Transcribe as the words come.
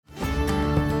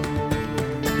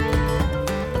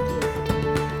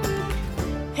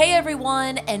Hey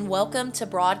everyone, and welcome to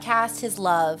Broadcast His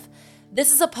Love.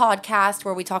 This is a podcast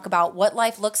where we talk about what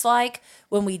life looks like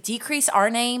when we decrease our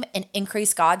name and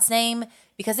increase God's name,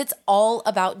 because it's all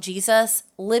about Jesus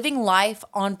living life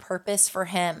on purpose for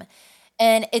Him.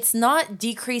 And it's not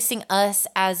decreasing us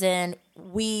as in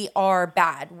we are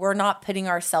bad. We're not putting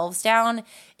ourselves down.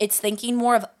 It's thinking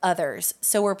more of others.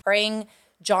 So we're praying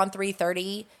John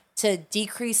 3:30 to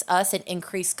decrease us and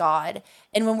increase God.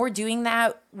 And when we're doing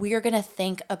that, we are going to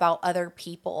think about other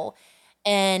people.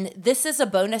 And this is a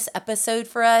bonus episode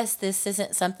for us. This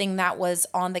isn't something that was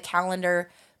on the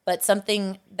calendar, but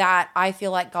something that I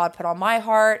feel like God put on my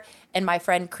heart, and my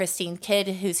friend Christine Kidd,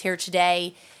 who's here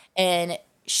today. And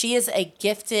she is a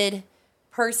gifted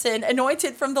person,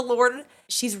 anointed from the Lord.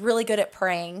 She's really good at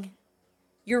praying.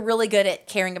 You're really good at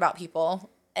caring about people.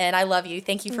 And I love you.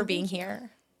 Thank you for being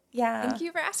here. Yeah. Thank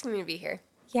you for asking me to be here.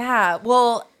 Yeah.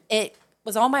 Well, it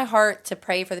was on my heart to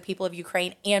pray for the people of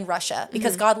Ukraine and Russia,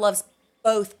 because God loves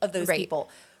both of those people,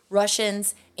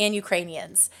 Russians and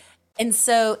Ukrainians. And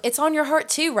so it's on your heart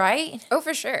too, right? Oh,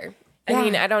 for sure. Yeah. I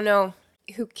mean, I don't know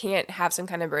who can't have some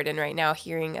kind of burden right now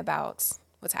hearing about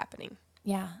what's happening.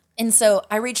 Yeah. And so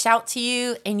I reached out to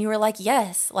you and you were like,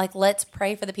 yes, like let's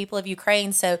pray for the people of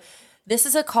Ukraine. So this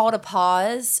is a call to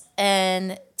pause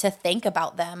and to think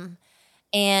about them.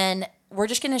 And we're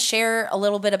just going to share a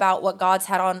little bit about what God's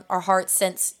had on our hearts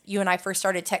since you and I first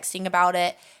started texting about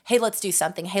it. Hey, let's do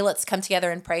something. Hey, let's come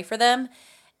together and pray for them.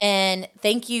 And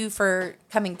thank you for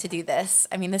coming to do this.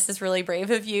 I mean, this is really brave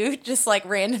of you, just like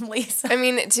randomly. I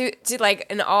mean, to like,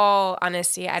 in all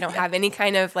honesty, I don't have any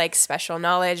kind of like special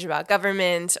knowledge about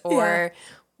government or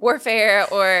warfare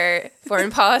or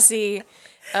foreign policy.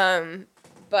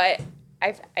 But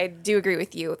I do agree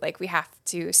with you. Like, we have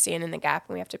to stand in the gap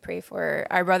and we have to pray for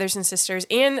our brothers and sisters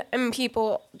and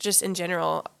people just in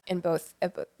general in both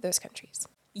those countries.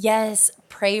 Yes,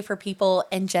 pray for people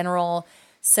in general.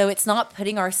 So it's not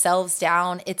putting ourselves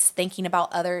down, it's thinking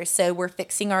about others. So we're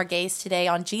fixing our gaze today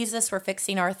on Jesus. We're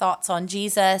fixing our thoughts on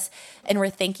Jesus, and we're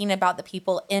thinking about the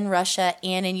people in Russia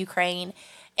and in Ukraine.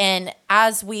 And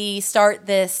as we start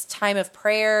this time of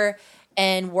prayer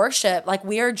and worship, like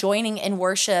we are joining in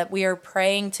worship, we are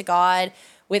praying to God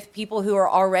with people who are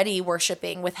already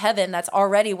worshiping, with heaven that's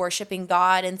already worshiping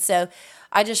God. And so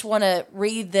I just want to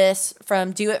read this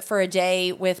from Do It for a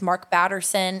Day with Mark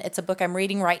Batterson. It's a book I'm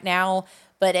reading right now,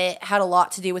 but it had a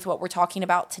lot to do with what we're talking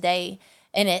about today.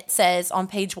 And it says on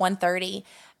page 130,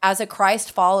 as a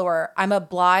Christ follower, I'm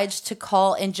obliged to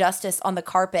call injustice on the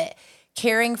carpet.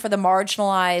 Caring for the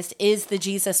marginalized is the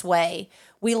Jesus way.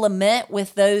 We lament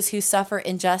with those who suffer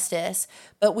injustice,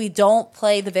 but we don't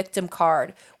play the victim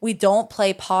card. We don't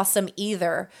play possum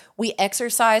either. We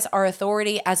exercise our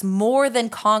authority as more than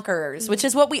conquerors, which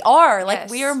is what we are.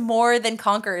 Like, we are more than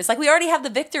conquerors. Like, we already have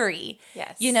the victory.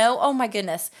 Yes. You know? Oh, my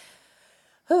goodness.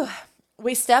 Whew.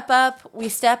 We step up, we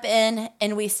step in,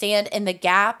 and we stand in the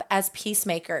gap as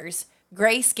peacemakers,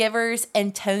 grace givers,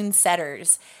 and tone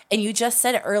setters. And you just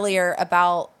said standing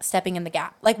about stepping in the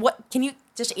gap. Like, what can you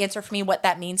just answer for me what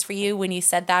that means for you when you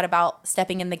said that about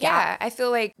stepping in the gap? Yeah, I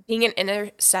feel like being an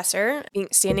intercessor,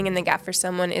 standing in the gap for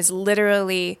someone, is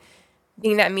literally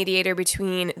being that mediator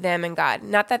between them and God.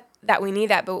 Not that we need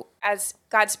that, but as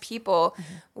God's people,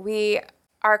 we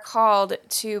are called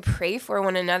to pray for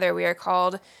one another. We are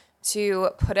called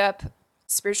to put up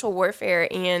spiritual warfare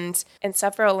and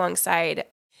suffer alongside.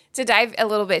 To dive a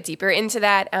little bit deeper into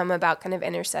that, about kind of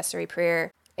intercessory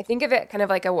prayer, I think of it kind of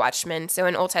like a watchman. So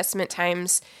in Old Testament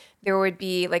times, there would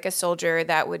be like a soldier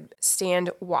that would stand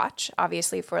watch,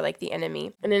 obviously, for like the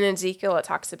enemy. And in Ezekiel, it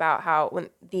talks about how when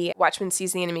the watchman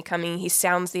sees the enemy coming, he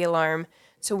sounds the alarm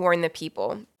to warn the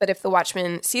people. But if the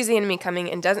watchman sees the enemy coming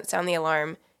and doesn't sound the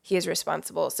alarm, he is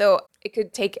responsible. So it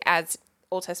could take as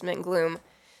Old Testament gloom,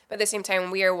 but at the same time,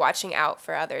 we are watching out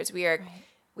for others. We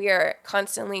are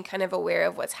constantly kind of aware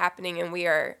of what's happening, and we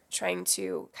are trying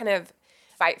to kind of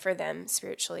fight for them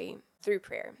spiritually through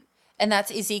prayer. And that's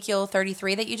Ezekiel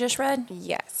 33 that you just read?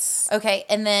 Yes. Okay,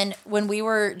 and then when we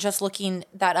were just looking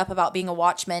that up about being a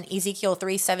watchman, Ezekiel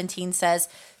 3:17 says,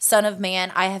 Son of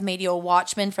man, I have made you a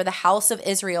watchman for the house of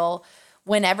Israel.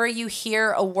 Whenever you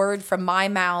hear a word from my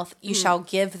mouth, you shall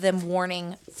give them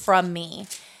warning from me.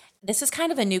 This is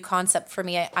kind of a new concept for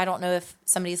me. I don't know if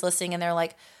somebody's listening and they're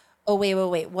like, oh,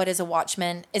 wait, what is a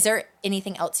watchman? Is there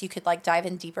anything else you could like dive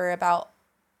in deeper about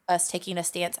us taking a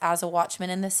stance as a watchman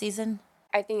in this season?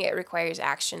 I think it requires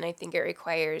action. I think it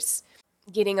requires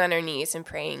getting on our knees and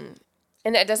praying.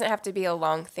 And it doesn't have to be a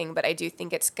long thing, but I do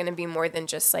think it's going to be more than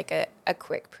just like a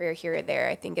quick prayer here or there.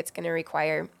 I think it's going to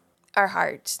require our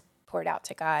hearts poured out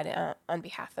to God on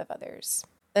behalf of others.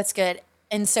 That's good.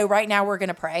 And so right now we're going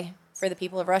to pray for the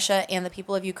people of Russia and the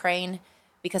people of Ukraine,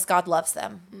 because God loves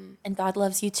them. And God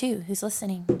loves you too, who's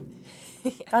listening.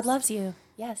 Yes. God loves you.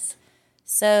 Yes.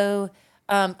 So,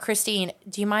 Christine,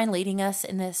 do you mind leading us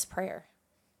in this prayer?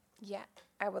 Yeah,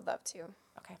 I would love to.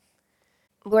 Okay.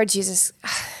 Lord Jesus,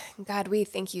 God, we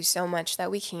thank you so much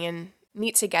that we can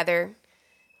meet together,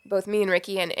 both me and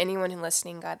Ricky and anyone who's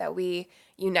listening, God, that we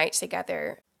unite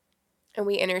together and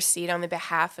we intercede on the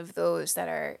behalf of those that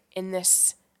are in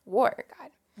this war, God.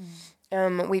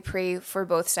 We pray for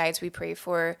both sides. We pray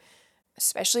for,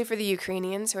 especially for the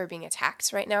Ukrainians who are being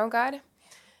attacked right now, God.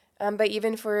 But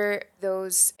even for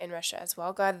those in Russia as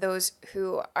well, God, those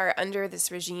who are under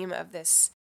this regime of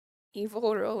this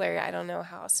evil ruler, I don't know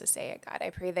how else to say it, God. I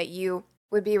pray that you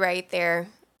would be right there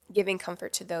giving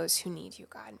comfort to those who need you,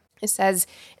 God. It says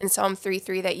in Psalm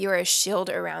 3:3 that you are a shield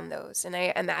around those. And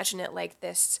I imagine it like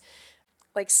this,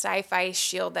 like sci-fi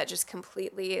shield that just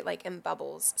completely like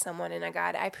embubbles someone. And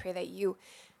God, I pray that you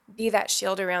be that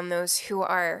shield around those who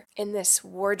are in this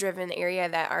war-driven area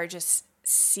that are just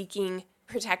seeking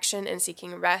protection and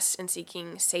seeking rest and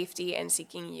seeking safety and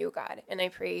seeking you, God. And I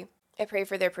pray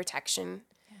for their protection.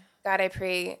 God, I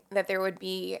pray that there would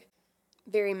be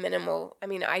very minimal, I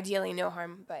mean, ideally no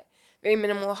harm, but very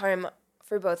minimal harm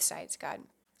for both sides, God.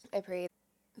 I pray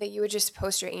that you would just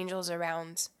post your angels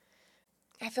around.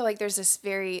 I feel like there's this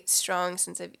very strong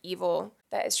sense of evil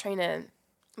that is trying to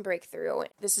break through.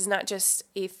 This is not just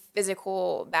a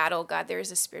physical battle, God. There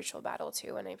is a spiritual battle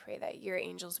too, and I pray that your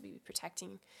angels will be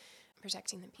protecting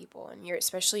the people, and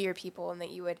especially your people, and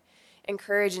that you would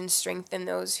encourage and strengthen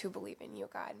those who believe in you,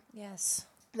 God. Yes.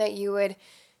 That you would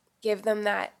give them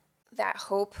that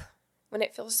hope when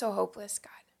it feels so hopeless,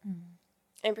 God.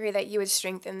 I pray that you would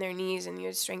strengthen their knees and you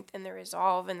would strengthen their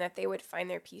resolve, and that they would find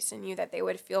their peace in you, that they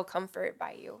would feel comfort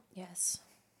by you. Yes.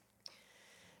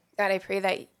 God, I pray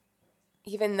that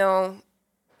even though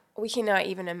we cannot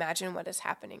even imagine what is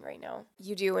happening right now,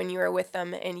 you do, and you are with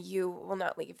them, and you will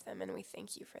not leave them, and we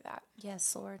thank you for that.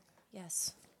 Yes, Lord.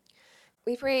 Yes.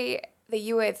 We pray that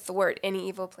you would thwart any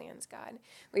evil plans, God.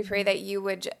 We pray that you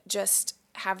would just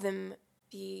have them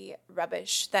be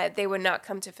rubbish, that they would not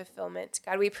come to fulfillment.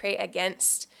 God, we pray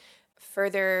against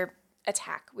further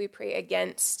attack. We pray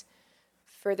against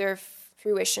further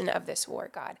fruition of this war,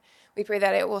 God. We pray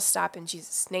that it will stop in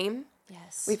Jesus' name.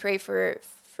 Yes. We pray for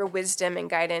wisdom and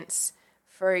guidance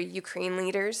for Ukraine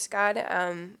leaders, God.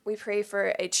 We pray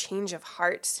for a change of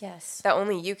heart that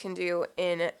only you can do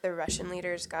in the Russian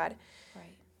leaders, God.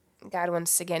 Right. God,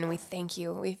 once again, we thank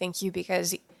you. We thank you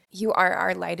because you are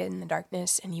our light in the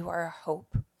darkness, and you are our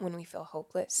hope when we feel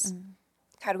hopeless.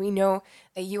 God, we know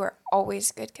that you are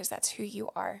always good because that's who you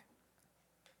are,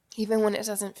 even when it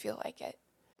doesn't feel like it.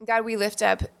 God, we lift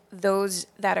up those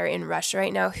that are in Russia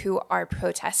right now who are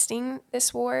protesting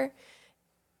this war,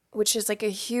 which is like a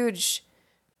huge,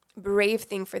 brave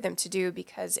thing for them to do,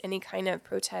 because any kind of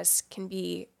protest can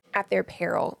be at their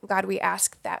peril. God, we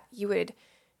ask that you would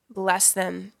bless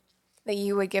them, that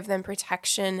you would give them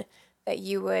protection, that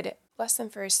you would bless them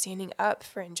for standing up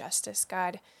for injustice,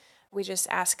 God. We just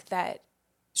ask that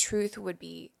truth would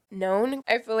be known.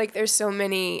 I feel like there's so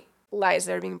many lies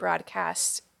that are being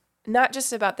broadcast, not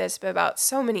just about this, but about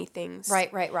so many things.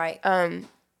 Right. Right.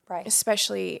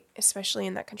 Especially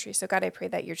in that country. So God, I pray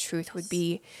that your truth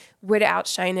would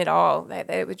outshine it all,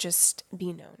 that it would just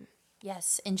be known.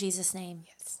 Yes, in Jesus' name.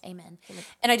 Yes. Amen.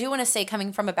 And I do want to say,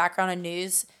 coming from a background in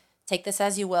news, take this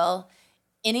as you will.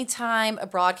 Anytime a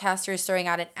broadcaster is throwing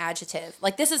out an adjective,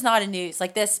 like this is not a news,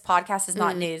 like this podcast is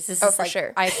not news. This is for like,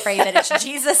 sure. I pray that it's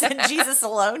Jesus and Jesus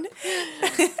alone.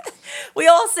 We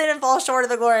all sin and fall short of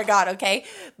the glory of God, okay?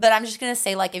 But I'm just going to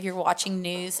say, like, if you're watching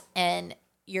news and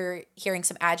you're hearing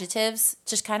some adjectives,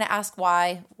 just kind of ask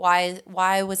why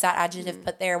was that adjective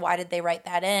put there? Why did they write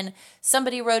that in?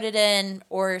 Somebody wrote it in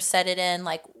or said it in,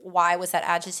 like, why was that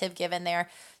adjective given there?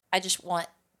 I just want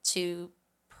to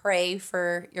pray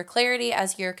for your clarity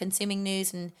as you're consuming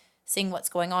news and seeing what's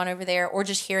going on over there, or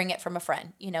just hearing it from a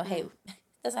friend. You know, hey, it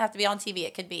doesn't have to be on TV.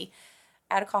 It could be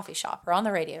at a coffee shop or on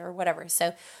the radio or whatever.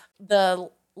 So the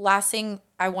last thing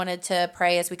I wanted to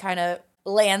pray as we kind of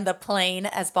land the plane,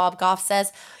 as Bob Goff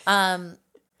says,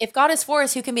 if God is for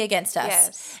us, who can be against us?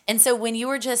 Yes. And so when you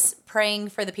were just praying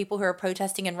for the people who are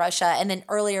protesting in Russia, and then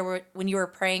earlier when you were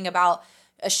praying about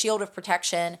a shield of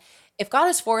protection, if God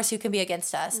is for us, who can be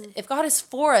against us? If God is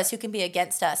for us, who can be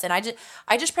against us? And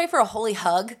I just pray for a holy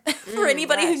hug for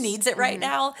anybody yes. who needs it right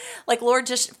now. Like, Lord,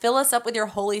 just fill us up with your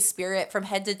Holy Spirit from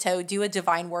head to toe. Do a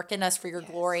divine work in us for your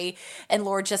glory. And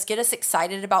Lord, just get us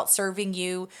excited about serving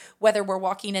you, whether we're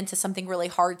walking into something really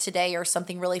hard today or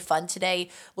something really fun today.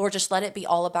 Lord, just let it be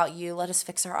all about you. Let us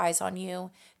fix our eyes on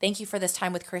you. Thank you for this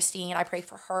time with Christine. I pray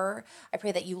for her. I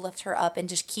pray that you lift her up and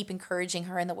just keep encouraging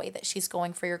her in the way that she's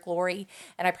going for your glory.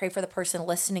 And I pray for the person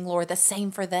listening, Lord, the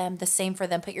same for them, the same for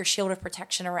them. Put your shield of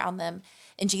protection around them.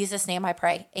 In Jesus' name I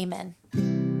pray. Amen.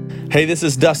 Hey, this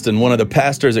is Dustin, one of the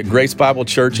pastors at Grace Bible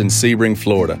Church in Sebring,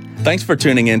 Florida. Thanks for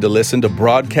tuning in to listen to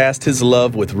Broadcast His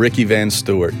Love with Ricky Van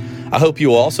Stewart. I hope you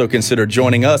will also consider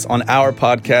joining us on our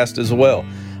podcast as well.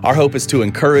 Our hope is to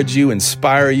encourage you,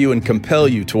 inspire you, and compel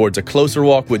you towards a closer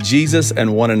walk with Jesus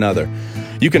and one another.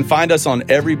 You can find us on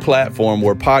every platform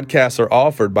where podcasts are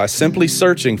offered by simply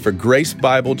searching for Grace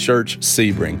Bible Church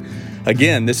Sebring.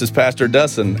 Again, this is Pastor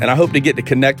Dustin, and I hope to get to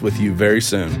connect with you very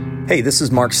soon. Hey, this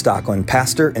is Mark Stockland,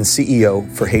 pastor and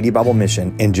CEO for Haiti Bible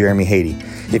Mission in Jeremy, Haiti.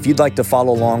 If you'd like to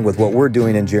follow along with what we're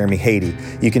doing in Jeremy, Haiti,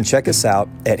 you can check us out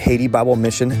at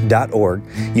HaitiBibleMission.org.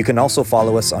 You can also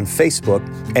follow us on Facebook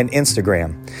and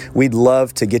Instagram. We'd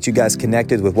love to get you guys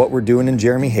connected with what we're doing in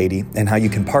Jeremy, Haiti, and how you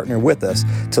can partner with us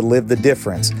to live the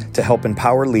difference, to help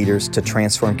empower leaders to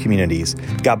transform communities.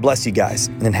 God bless you guys,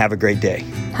 and have a great day.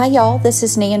 Hi, y'all. This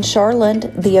is Nan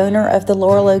Charland, the owner of the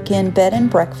Laurel Oak Inn Bed and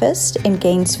Breakfast in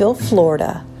Gainesville,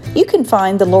 Florida. You can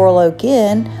find the Laurel Oak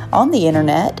Inn on the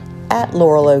internet at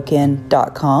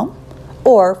laureloakinn.com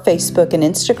or Facebook and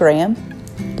Instagram,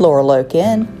 Laurel Oak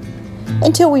Inn.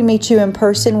 Until we meet you in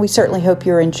person, we certainly hope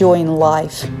you're enjoying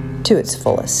life to its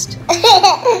fullest.